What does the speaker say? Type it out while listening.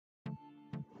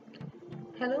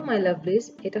Hello my lovelies,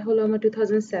 এটা হলো আমার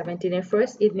 2017 এর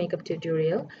ফার্স্ট ঈদ মেকআপ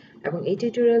টিউটোরিয়াল এবং এই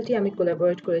টিউটোরিয়ালটি আমি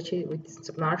কোলাবোরেট করেছি উইথ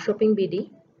স্মার্ট শপিং বিডি।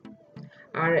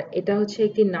 আর এটা হচ্ছে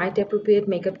একটি নাইট অ্যাপ্রোপ্রিয়েট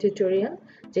মেকআপ টিউটোরিয়াল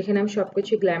যেখানে আমি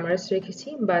সবকিছু গ্ল্যামারাস রেখেছি,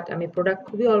 বাট আমি প্রোডাক্ট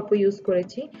খুবই অল্প ইউজ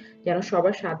করেছি যেন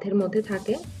সবার সাধ্যের মধ্যে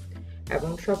থাকে এবং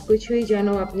সবকিছুই যেন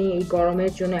আপনি এই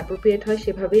গরমের জন্য অ্যাপ্রোপ্রিয়েট হয়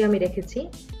সেভাবেই আমি রেখেছি।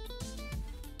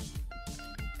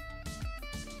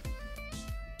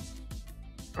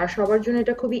 আর সবার জন্য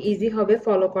এটা খুবই ইজি হবে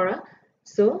ফলো করা।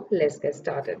 So let's get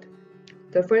started.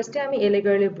 তো ফার্স্টে আমি এলে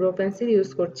গার্লি ব্রো পেন্সিল ইউজ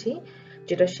করছি,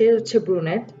 যেটা শেড হচ্ছে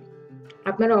ব্রুনেট।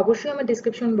 আপনারা অবশ্যই আমার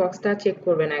ডিসক্রিপশন বক্সটা চেক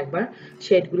করবেন একবার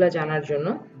শেডগুলো জানার জন্য।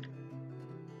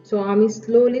 সো আমি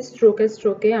স্লোলি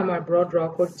স্ট্রোকে আমার ব্র ড্র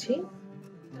করছি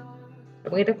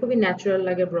এবং এটা খুবই ন্যাচারাল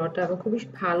লাগে ব্রটা এবং খুবই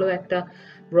ভালো একটা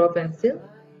ব্র পেন্সিল।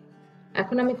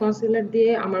 এখন আমি কনসিলার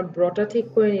দিয়ে আমার ব্রটা ঠিক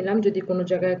করে নিলাম যদি কোনো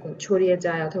জায়গায় ছড়িয়ে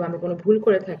যায় অথবা আমি কোনো ভুল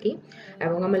করে থাকি,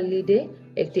 এবং আমার লিডে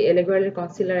একটি এলে গার্লের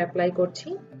কনসিলার অ্যাপ্লাই করছি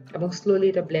এবং স্লোলি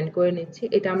এটা ব্লেন্ড করে নিচ্ছি।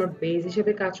 এটা আমার বেস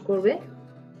হিসেবে কাজ করবে।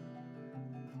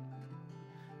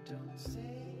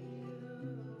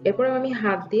 এরপর আমি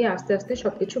হাত দিয়ে আস্তে আস্তে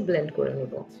সবকিছু ব্লেন্ড করে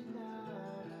নেব।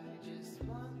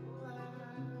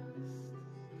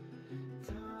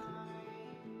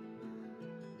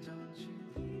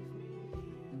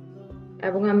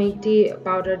 এবং আমি একটি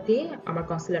পাউডার দিয়ে আমার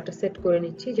কনসিলারটা সেট করে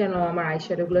নিচ্ছি যেন আমার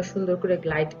আইশ্যাডোগুলো সুন্দর করে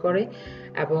গ্লাইড করে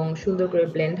এবং সুন্দর করে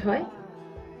ব্লেন্ড হয়।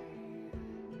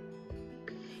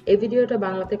 এই ভিডিওটা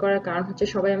বাংলাতে করার কারণ হচ্ছে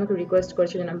সবাই আমাকে রিকোয়েস্ট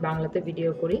করেছে যেন আমি বাংলাতে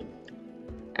ভিডিও করি,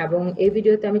 এবং এই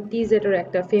ভিডিওতে আমি টিজেটের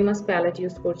একটা ফেমাস প্যালেট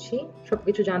ইউজ করছি।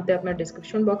 সবকিছু জানতে আপনার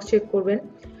ডিসক্রিপশন বক্স চেক করবেন।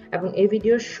 এবং এই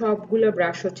ভিডিওর সবগুলো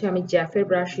ব্রাশ হচ্ছে আমি জ্যাফের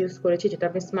ব্রাশ ইউজ করেছি, যেটা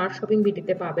আপনি স্মার্ট শপিং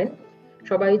বিডিতে পাবেন।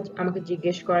 সবাই আমাকে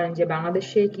জিজ্ঞেস করেন যে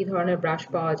বাংলাদেশে কি ধরনের ব্রাশ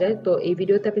পাওয়া যায়, তো এই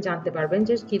ভিডিওতে আপনি জানতে পারবেন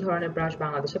যে কি ধরনের ব্রাশ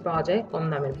বাংলাদেশে পাওয়া যায় কম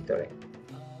দামের ভিতরে।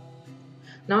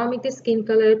 নাও আমি একটি স্কিন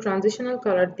কালারের ট্রানজিশনাল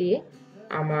কালার দিয়ে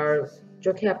আমার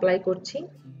চোখে অ্যাপ্লাই করছি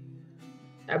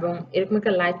এবং এরকম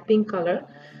একটা লাইট পিঙ্ক কালার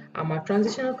আমার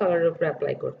ট্রানজিশনাল কালারের উপরে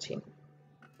অ্যাপ্লাই করছি।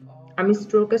 আমি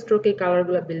স্ট্রোকে এই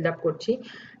কালারগুলো বিল্ড আপ করছি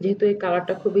যেহেতু এই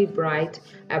কালারটা খুবই ব্রাইট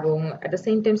এবং at the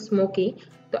same time smoky.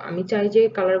 তো আমি চাই যে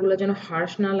কালারগুলো যেন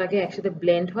হার্শ না লাগে, একসাথে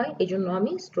ব্লেন্ড হয়, এই জন্য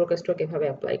আমি স্ট্রোকে এভাবে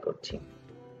অ্যাপ্লাই করছি।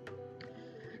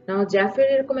 নাও জ্যাফের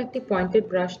এরকম একটি পয়েন্টেড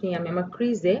ব্রাশ নিয়ে আমি আমার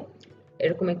ক্রিজে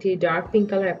এরকম একটি ডার্ক পিঙ্ক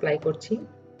কালার অ্যাপ্লাই করছি।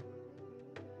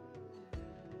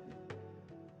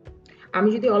 আমি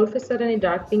যদি অল অফ এ সাডেন এই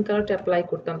ডার্ক পিঙ্ক কালারটা অ্যাপ্লাই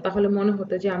করতাম তাহলে মনে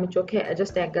হতো যে আমি চোখে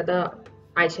জাস্ট এক গাদা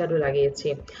আইশ্যাডো লাগিয়েছি।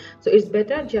 সো ইটস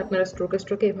বেটার যে আপনারা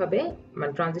স্ট্রোকে এভাবে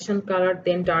মানে ট্রানজিশন কালার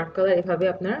দেন ডার্ক কালার এভাবে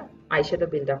আপনার আইশ্যাডো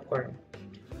বিল্ড আপ করেন।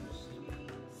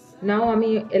 নাও আমি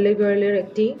এলে গার্লের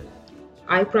একটি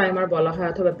আই প্রাইমার বলা হয়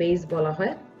অথবা বেস বলা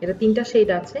হয়, এটা তিনটা শেড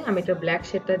আছে। আমি এটা ব্ল্যাক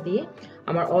শেডটা দিয়ে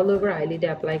আমার অল ওভার আইলিডে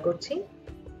অ্যাপ্লাই করছি।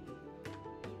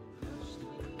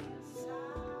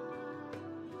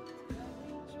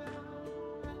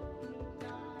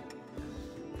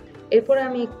 এরপরে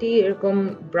আমি একটি এরকম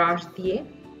ব্রাশ দিয়ে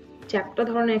চ্যাপ্টা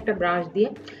ধরনের একটা ব্রাশ দিয়ে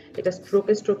এটা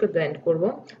স্ট্রোকে ব্লেন্ড করব।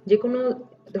 যে কোনো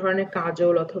ধরনের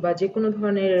কাজল অথবা যে কোনো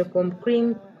ধরনের এরকম ক্রিম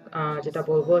যেটা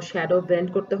বলবো শ্যাডো ব্লেন্ড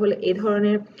করতে হলে এই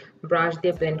ধরনের ব্রাশ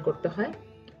দিয়ে ব্লেন্ড করতে হয়।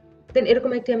 দেন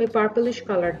এরকম একটি আমি পার্পলিশ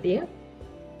কালার দিয়ে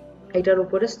এটার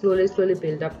উপরে স্লোলি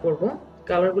বিল্ড আপ করবো।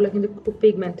 কালারগুলো কিন্তু খুব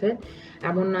পিগমেন্টেড,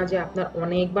 এমন না যে আপনার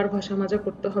অনেকবার ঘষা মাজা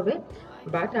করতে হবে,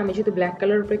 বাট আমি যেহেতু ব্ল্যাক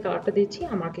কালারের উপরে কালারটা দিচ্ছি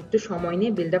আমাকে একটু সময়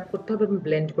নিয়ে বিল্ড আপ করতে হবে এবং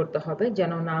ব্লেন্ড করতে হবে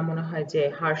যেন না মনে হয় যে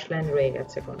হার্শ লাইন রয়ে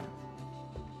গেছে কোনো।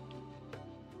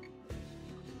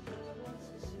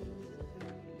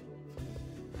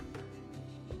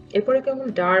 এরপরে কেমন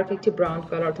ডার্ক একটি ব্রাউন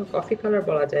কালার অথবা কফি কালার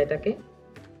বলা যায় এটাকে,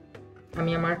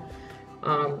 আমি আমার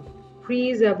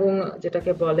ক্রিজ এবং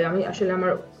যেটাকে বলে আমি আসলে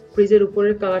আমার ক্রিজের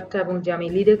উপরের কালারটা এবং যে আমি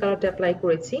লিডের কালারটা অ্যাপ্লাই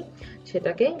করেছি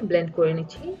সেটাকে ব্লেন্ড করে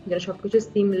নিচ্ছি যেন সবকিছু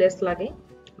সিমলেস লাগে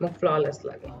এবং ফ্ললেস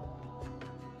লাগে।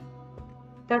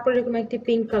 তারপর এরকম একটি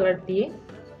পিঙ্ক কালার দিয়ে,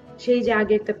 সেই যে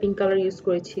আগে একটা পিঙ্ক কালার ইউজ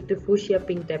করেছি একটু ফুশিয়া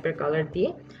পিঙ্ক টাইপের কালার দিয়ে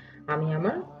আমি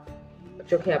আমার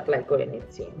চোখে অ্যাপ্লাই করে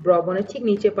নিচ্ছি, ব্রবনের ঠিক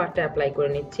নিচে পার্টটা অ্যাপ্লাই করে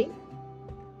নিচ্ছি।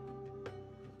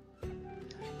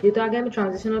 যেহেতু আগে আমি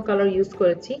ট্রানজিশনাল কালার ইউজ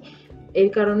করেছি এই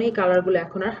কারণে এই কালারগুলো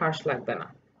এখন আর হার্শ লাগবে না।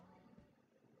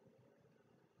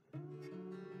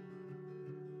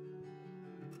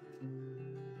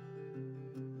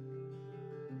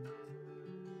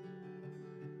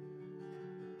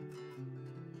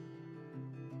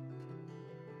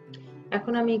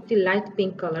 এখন আমি একটি লাইট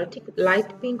পিঙ্ক কালার, ঠিক লাইট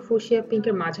পিঙ্ক ফুশিয়া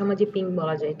পিঙ্কের মাঝামাঝি পিঙ্ক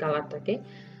বলা যায় কালারটাকে।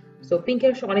 সো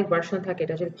পিঙ্কের অনেক ভার্সন থাকে,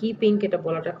 এটা আসলে কি পিঙ্ক এটা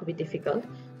বলাটা খুবই ডিফিকাল্ট।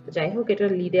 যাই হোক এটা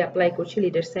লিডে অ্যাপ্লাই করছি,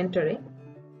 লিডের সেন্টারে।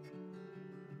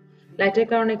 লাইটের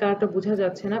কারণে কালারটা বোঝা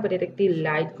যাচ্ছে না, বাট এটা একটি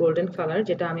লাইট গোল্ডেন কালার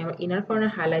যেটা আমি আমার ইনার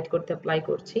কর্নার হাইলাইট করতে অ্যাপ্লাই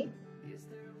করছি।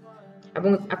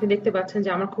 এবং আপনি দেখতে পাচ্ছেন যে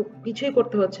আমার খুব কিছুই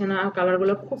করতে হচ্ছে না,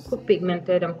 কালারগুলো খুব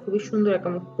পিগমেন্টেড এবং খুবই সুন্দর,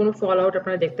 এবং কোনো ফল আউট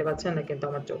আপনারা দেখতে পাচ্ছেন না কিন্তু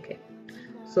আমার চোখে।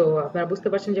 সো আপনারা বুঝতে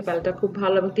পারছেন যে প্যালেটটা খুব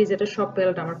ভালো, এবং টিজেটের সব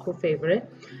প্যালেট আমার খুব ফেভারিট,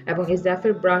 এবং এই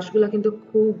জ্যাফের ব্রাশগুলো কিন্তু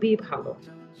খুবই ভালো।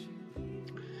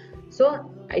 সো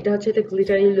এটা হচ্ছে একটা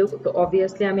গ্লিটারি লুক। তো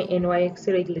অবভিয়াসলি আমি NYX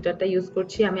এর এই গ্লিটারটা ইউজ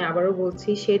করছি। আমি আবারও বলছি,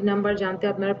 শেড নাম্বার জানতে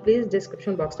আপনারা প্লিজ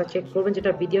ডেসক্রিপশন বক্সটা চেক করবেন,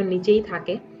 যেটা ভিডিওর নিচেই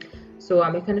থাকে। সো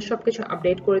আমি এখানে সবকিছু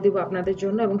আপডেট করে দিব আপনাদের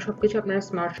জন্য, এবং সবকিছু আপনারা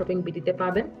স্মার্ট শপিং বিডিতে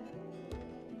পাবেন।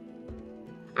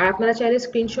 আর আপনারা চাইলে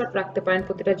স্ক্রিনশট রাখতে পারেন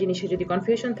প্রতিটা জিনিসে যদি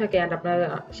কনফিউশন থাকে, আর আপনারা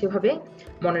সেভাবে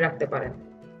মনে রাখতে পারেন।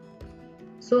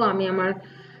 সো আমি আমার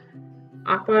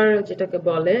আপার যেটাকে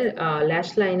বলে ল্যাশ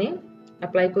লাইনে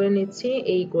অ্যাপ্লাই করে নিচ্ছি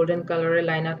এই গোল্ডেন কালারের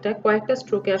লাইনারটা। কয়েকটা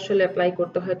স্ট্রোকে আসলে অ্যাপ্লাই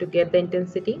করতে হয় টু গেট দ্য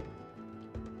ইন্টেন্সিটি।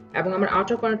 এবং আমার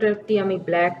আউটার কর্নারটি আমি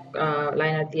ব্ল্যাক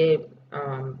লাইনার দিয়ে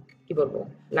কি বলবো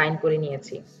লাইন করে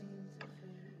নিয়েছি।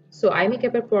 সো আই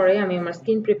মেকআপের পরে আমি আমার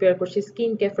স্কিন প্রিপেয়ার করছি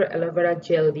স্কিন কেফের অ্যালোভেরা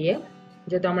জেল দিয়ে,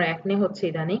 যেহেতু আমার অ্যাকনে হচ্ছে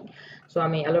ইদানিং। সো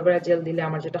আমি অ্যালোভেরা জেল দিলে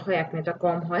আমার যেটা হয় অ্যাকনেটা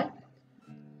কম হয়।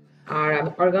 আর আমি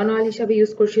অর্গান অয়েল হিসাবে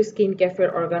ইউজ করছি স্কিন কেফের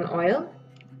অর্গান অয়েল।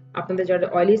 আপনাদের যাদের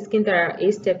অয়েলি স্কিন তারা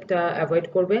এই স্টেপটা অ্যাভয়েড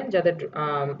করবেন, যাদের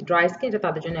ড্রাই স্কিন এটা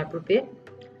তাদের জন্য অ্যাপ্রোপ্রিয়েট।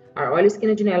 আর অয়েলি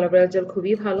স্কিনের জন্য অ্যালোভেরা জেল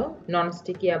খুবই ভালো, নন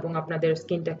স্টিকি, এবং আপনাদের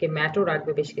স্কিনটাকে ম্যাটও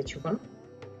রাখবে বেশ কিছুক্ষণ।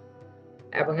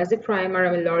 এবং অ্যাজ এ প্রাইমার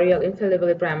আমি লরিয়াল ইনফ্যালিবল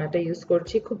প্রাইমারটা ইউজ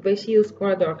করছি। খুব বেশি ইউজ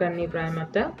করার দরকার নেই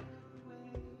প্রাইমারটা।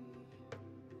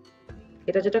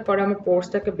 এটা যেটা করে আমার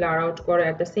পোরসটাকে ব্লার আউট করে,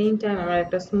 এট দ্য সেম টাইম আমার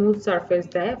একটা স্মুথ সারফেস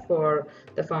দেয় for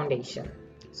the foundation.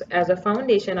 So as a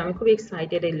foundation আমি খুব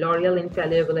এক্সাইটেড এই লরিয়াল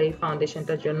ইনফ্যালিবল এই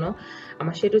ফাউন্ডেশনটার জন্য।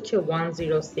 আমার সেটা হচ্ছে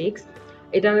 106।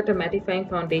 এটা একটা ম্যাটিফাইং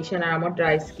ফাউন্ডেশন, আর আমার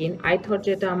ড্রাই স্কিন। আই থট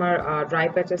যে এটা আমার ড্রাই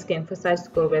প্যাচেসকে এমফাসাইজ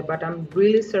করবে, but I am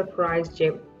really surprised যে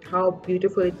how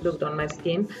beautiful it looked on my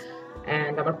skin,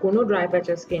 and আমার কোনো ড্রাই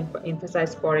প্যাচেসকে এমফাসাইজ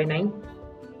করে নাই।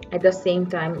 at the same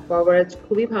time coverage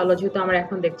খুবই ভালো, যেহেতু আমার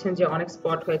এখন দেখছেন যে অনেক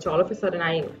স্পট হয়েছে, all of a sudden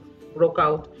I broke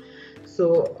out, so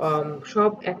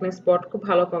সব একনে স্পট খুব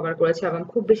ভালো কভার করেছে, এবং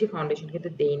খুব বেশি ফাউন্ডেশন কিন্তু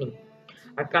দেইনি।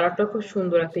 আর কালারটা খুব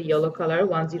সুন্দর, একটা ইয়েলো কালার,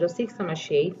 106 আমার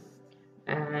শেড।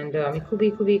 অ্যান্ড আমি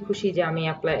খুবই খুশি যে আমি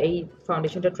এই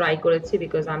ফাউন্ডেশনটা ট্রাই করেছি,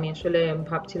 বিকজ আমি আসলে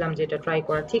ভাবছিলাম যে এটা ট্রাই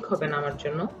করা ঠিক হবে না আমার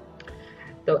জন্য।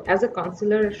 তো অ্যাজ এ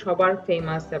কনসিলার সবার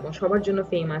ফেমাস এবং সবার জন্য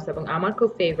ফেমাস, এবং আমার খুব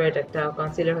ফেভারিট একটা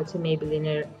কনসিলার হচ্ছে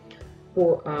মেবলিনের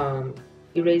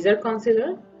eraser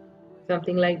concealer,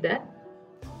 something like that.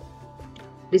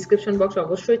 Description box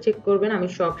অবশ্যই চেক করবেন, আমি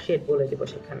সব শেড বলে দেবো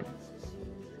সেখানে।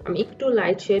 আমি একটু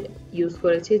লাইট শেড ইউজ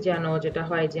করেছি যেন যেটা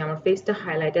হয় যে আমার ফেসটা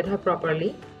হাইলাইটেড হয় প্রপারলি।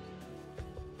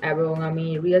 এবং আমি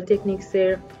রিয়েল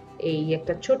টেকনিক্সের এই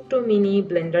একটা ছোট্ট মিনি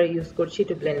ব্লেন্ডার ইউজ করছি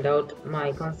two blend out my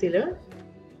concealer.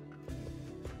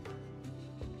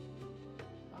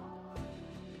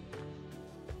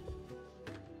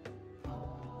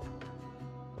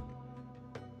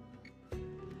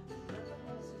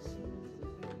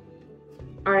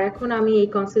 আর এখন আমি এই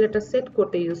কনসিলারটা সেট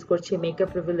করতে ইউজ করছি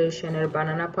মেকআপ রেভলিউশনের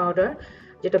বানানা পাউডার,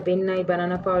 যেটা বেননাই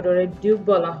বানানা পাউডারের ডিউব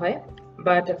বলা হয়,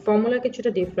 বাট ফর্মুলা কিছুটা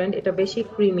ডিফারেন্ট। এটা বেশি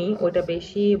ক্রিমি, ওইটা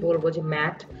বেশি বলবো যে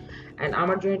ম্যাট, অ্যান্ড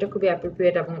আমার জন্য এটা খুবই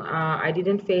অ্যাপ্রোপ্রিয়েট, এবং I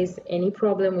didn't face any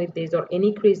problem with this or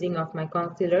any ক্রিজিং of my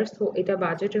concealer. So এটা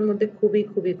বাজেটের মধ্যে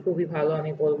খুবই ভালো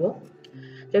আমি বলবো।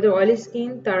 যাদের অয়েলি স্কিন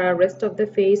তারা রেস্ট অফ দ্য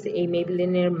ফেস এই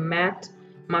মেবলিনের ম্যাট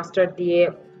মাস্টার দিয়ে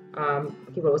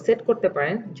কি বলবো সেট করতে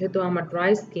পারেন। যেহেতু আমার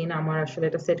ড্রাই স্কিন, আমার আসলে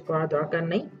এটা সেট করার দরকার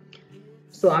নেই,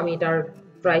 সো আমি এটা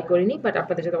ট্রাই করিনি। বাট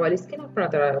আপনাদের যাদের অয়েলি স্কিন আপনারা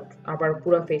তারা আবার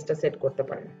পুরো ফেসটা সেট করতে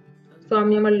পারেন। সো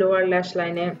আমি আমার লোয়ার ল্যাশ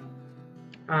লাইনে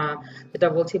যেটা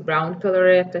বলছি ব্রাউন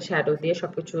কালারের একটা শ্যাডো দিয়ে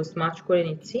সবকিছু স্মাচ করে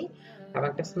নিচ্ছি, এবং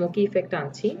একটা স্মোকি ইফেক্ট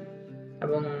আনছি,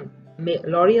 এবং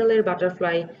লরিয়ালের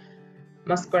বাটারফ্লাই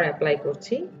মাস্কারা অ্যাপ্লাই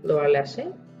করছি lower ল্যাশে।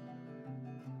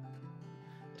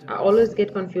 I always get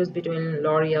confused between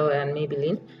L'Oreal and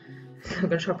Maybelline,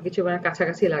 কারণ সবকিছু মানে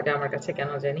কাছাকাছি লাগে আমার কাছে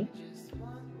কেন জানি।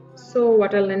 সো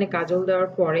ওয়াটারলাইনে কাজল দেওয়ার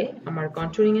পরে আমার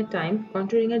কন্টুরিং এর টাইম।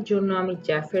 কন্টুরিং এর জন্য আমি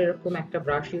জ্যাফের এরকম একটা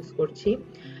ব্রাশ ইউজ করছি।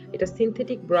 এটা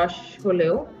সিনথেটিক ব্রাশ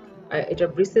হলেও এটা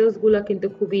ব্রিসেলস গুলা কিন্তু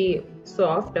খুবই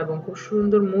সফট এবং খুব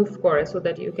সুন্দর মুভ করে, so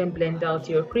that you can blend out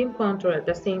your cream control at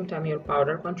the same time your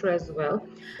powder control as well.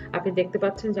 আপনি দেখতে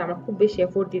পাচ্ছেন যে আমার খুব বেশি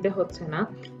এফোর্ট দিতে হচ্ছে না,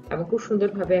 এবং খুব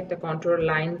সুন্দরভাবে একটা কন্ট্রোল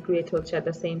লাইন ক্রিয়েট হচ্ছে, এট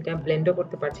দ্য সেম টাইম ব্লেন্ডও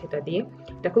করতে পারছি এটা দিয়ে।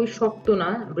 এটা খুবই শক্ত না,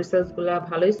 ব্রিসেলস গুলা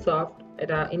ভালোই সফট,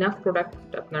 এটা ইনাফ প্রোডাক্ট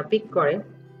আপনার পিক করে।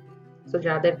 সো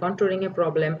যাদের কন্ট্রোলিং এর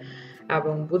প্রবলেম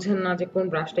এবং বুঝেন না যে কোন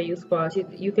ব্রাশটা ইউজ করা উচিত,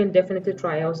 you can definitely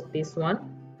try out this one.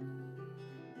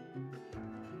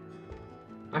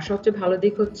 আর সবচেয়ে ভালো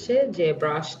দিক হচ্ছে যে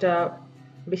ব্রাশটা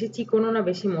বেশি চিকনও না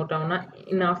বেশি মোটাও না,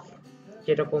 ইনাফ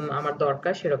যেরকম আমার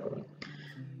দরকার সেরকমই।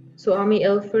 সো আমি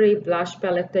এলফের এই ব্লাশ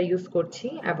প্যালেটটা ইউজ করছি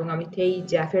এবং আমি এই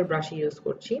জ্যাফের ব্রাশই ইউজ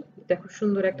করছি। এটা খুব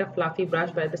সুন্দর একটা fluffy brush,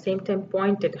 but at the same time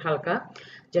pointed হালকা,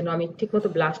 যেন আমি ঠিকমতো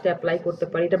ব্লাশটা অ্যাপ্লাই করতে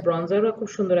পারি। এটা ব্রঞ্জারও খুব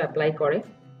সুন্দর অ্যাপ্লাই করে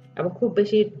এবং খুব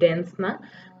বেশি ডেন্স না,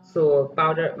 সো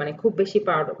পাউডার মানে খুব বেশি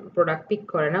পাউডার প্রোডাক্ট পিক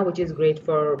করে না, which is great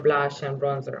for blush and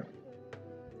bronzer.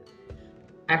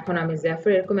 এখন আমি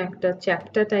জ্যাফের এরকম একটা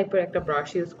চ্যাপ্টা টাইপের একটা ব্রাশ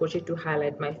ইউজ করছি টু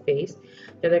হাইলাইট মাই ফেস।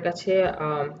 যাদের কাছে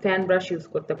ফ্যান ব্রাশ ইউজ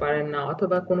করতে পারেন না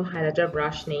অথবা কোনো হাইলাইটার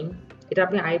ব্রাশ নেই, এটা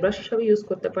আপনি আই ব্রাশ হিসেবে ইউজ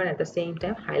করতে পারেন, at the same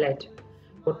time highlight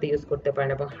করতে ইউজ করতে পারেন।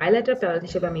 এবং হাইলাইটার প্যালেট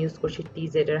হিসেবে আমি ইউজ করছি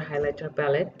টিজেড এর হাইলাইটার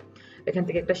প্যালেট। এখান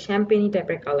থেকে একটা শ্যাম্পেনি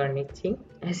টাইপের কালার নিচ্ছি।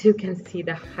 As you can see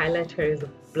the highlighter is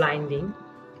blinding,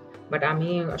 but আমি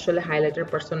আসলে হাইলাইটার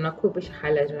পারসন না, খুব বেশি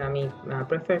হাইলাইটার আমি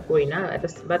প্রেফার করি না,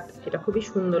 বাট এটা খুবই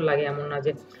সুন্দর লাগে, এমন না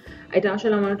যে এটা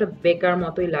আসলে আমার একটা বেকার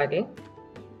মতোই লাগে।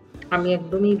 আমি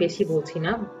একদমই বেশি বলছি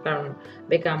না, কারণ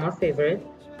বেকা আমার ফেভারিট।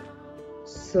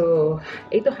 সো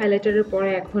এই তো হাইলাইটারের পরে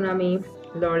এখন আমি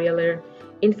লরিয়ালের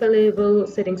ইনফ্যালিবল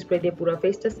সেটিং স্প্রে দিয়ে পুরো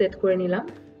ফেসটা সেট করে নিলাম।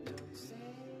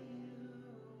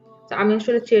 আমি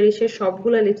আসলে চেরিশের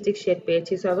সবগুলো লিপস্টিক শেড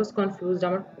পেয়েছি, সো আই ওয়াজ কনফিউজড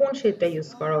আমার কোন শেডটা ইউজ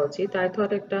করা উচিত। তাই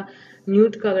থট একটা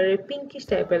নিউড কালারের পিঙ্কিশ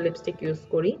টাইপের লিপস্টিক ইউজ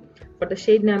করি। For the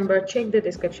shade number check the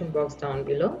description box down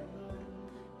below.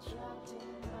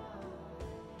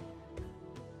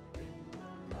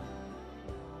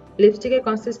 লিপস্টিকের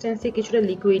কনসিস্টেন্সি কিছুটা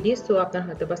লিকুইডি, সো আপনার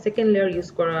হয়তো বা সেকেন্ড লেয়ার ইউজ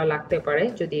করা লাগতে পারে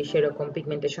যদি সেরকম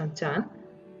পিগমেন্টেশন চান।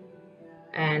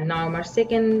 অ্যান্ড নাও আমার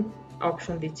সেকেন্ড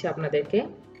অপশন দিচ্ছি আপনাদেরকে।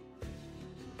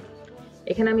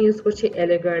 এখানে আমি ইউজ করছি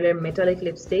এলে গার্লের মেটালিক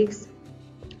লিপস্টিক্স।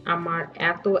 আমার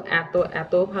এত এত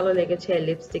এত ভালো লেগেছে এই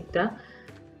লিপস্টিকটা,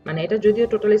 মানে এটা যদিও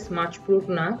টোটালি স্মাচ প্রুফ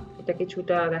না, এটা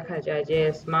কিছুটা দেখা যায় যে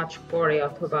স্মাচ করে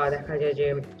অথবা দেখা যায় যে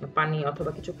পানি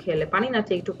অথবা কিছু খেলে, পানি না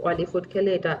ঠিক একটু অয়েলি ফুড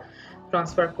খেলে এটা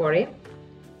ট্রান্সফার করে,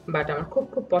 বাট আমার খুব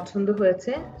খুব পছন্দ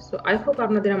হয়েছে। সো আই হোপ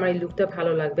আপনাদের আমার এই লুকটা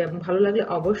ভালো লাগবে, এবং ভালো লাগলে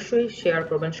অবশ্যই শেয়ার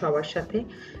করবেন সবার সাথে।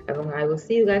 এবং I will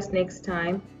see you guys next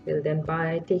time. Till then by,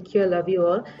 take care, love you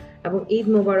all, এবং ঈদ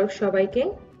মোবারক সবাইকে।